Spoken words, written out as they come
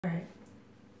All right.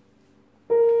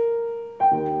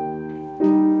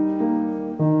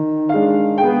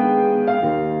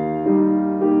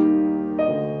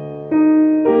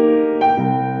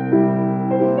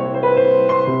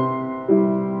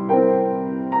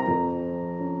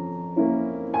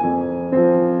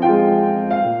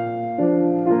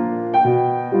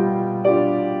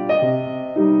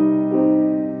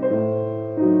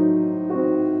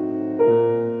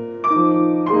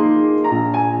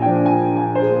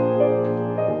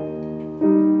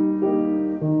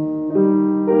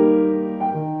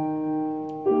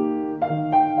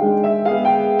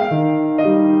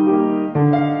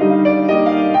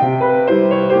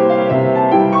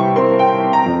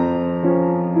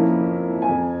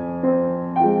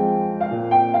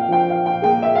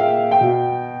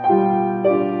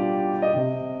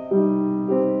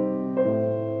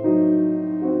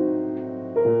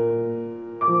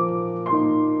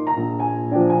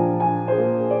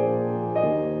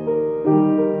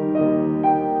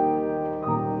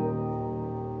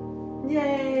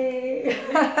 Yay!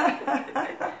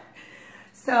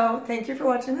 So thank you for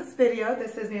watching this video.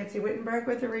 This is Nancy Wittenberg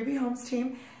with the Reby Homes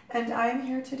team, and I'm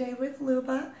here today with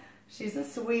Luba. She's a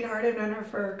sweetheart. I've known her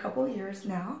for a couple years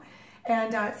now.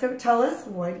 And so tell us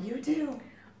what you do.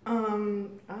 I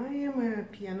am a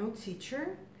piano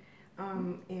teacher,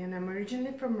 and I'm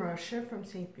originally from Russia, from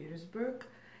St. Petersburg,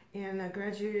 and I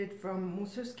graduated from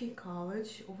Mussorgsky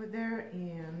College over there,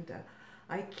 and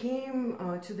I came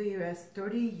to the U.S.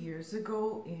 30 years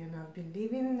ago, and I've been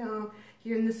living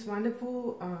here in this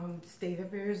wonderful state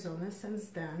of Arizona since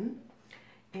then.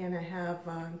 And I have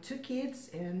 2 kids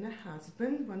and a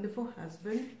husband, wonderful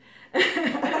husband.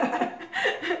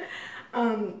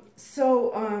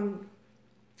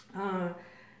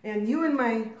 And you're in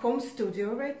my home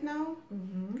studio right now.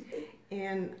 Mm-hmm.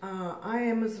 And I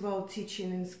am as well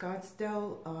teaching in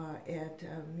Scottsdale at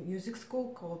a music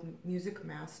school called Music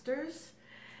Masters.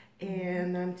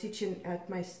 And I'm teaching at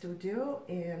my studio,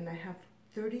 and I have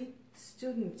 30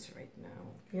 students right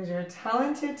now. Because you're a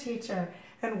talented teacher.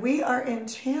 And we are in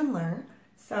Chandler,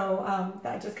 so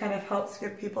that just kind of helps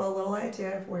give people a little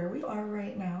idea of where we are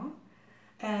right now.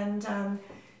 And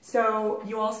so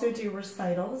you also do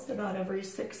recitals about every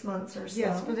 6 months or so.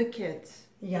 Yes, for the kids.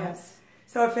 Yes.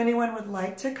 So if anyone would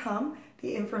like to come,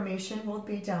 the information will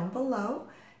be down below.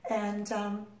 And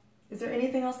is there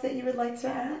anything else that you would like to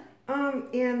add?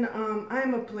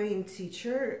 I'm a playing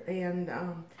teacher, and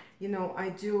you know, I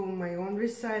do my own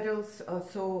recitals.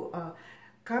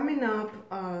 Coming up,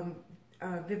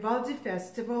 Vivaldi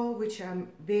Festival, which I'm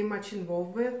very much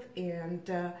involved with, and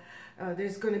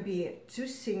there's going to be 2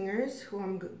 singers who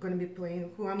I'm going to be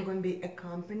playing, who I'm going to be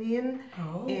accompanying,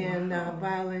 and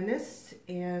violinists,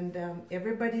 and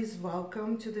everybody's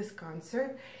welcome to this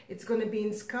concert. It's going to be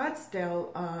in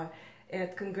Scottsdale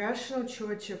at Congregational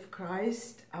Church of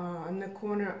Christ on the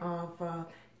corner of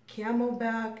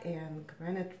Camelback and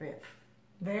Granite Reef.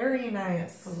 Very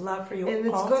nice. Yes. Love for you and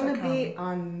all it's going to to be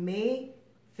on May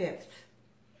 5th.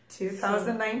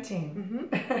 2019.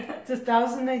 So,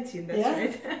 2019,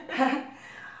 that's right.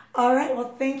 All right.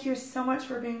 Well, thank you so much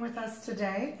for being with us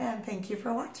today, and thank you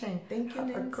for watching. Thank you,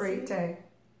 Nancy. Have a great day.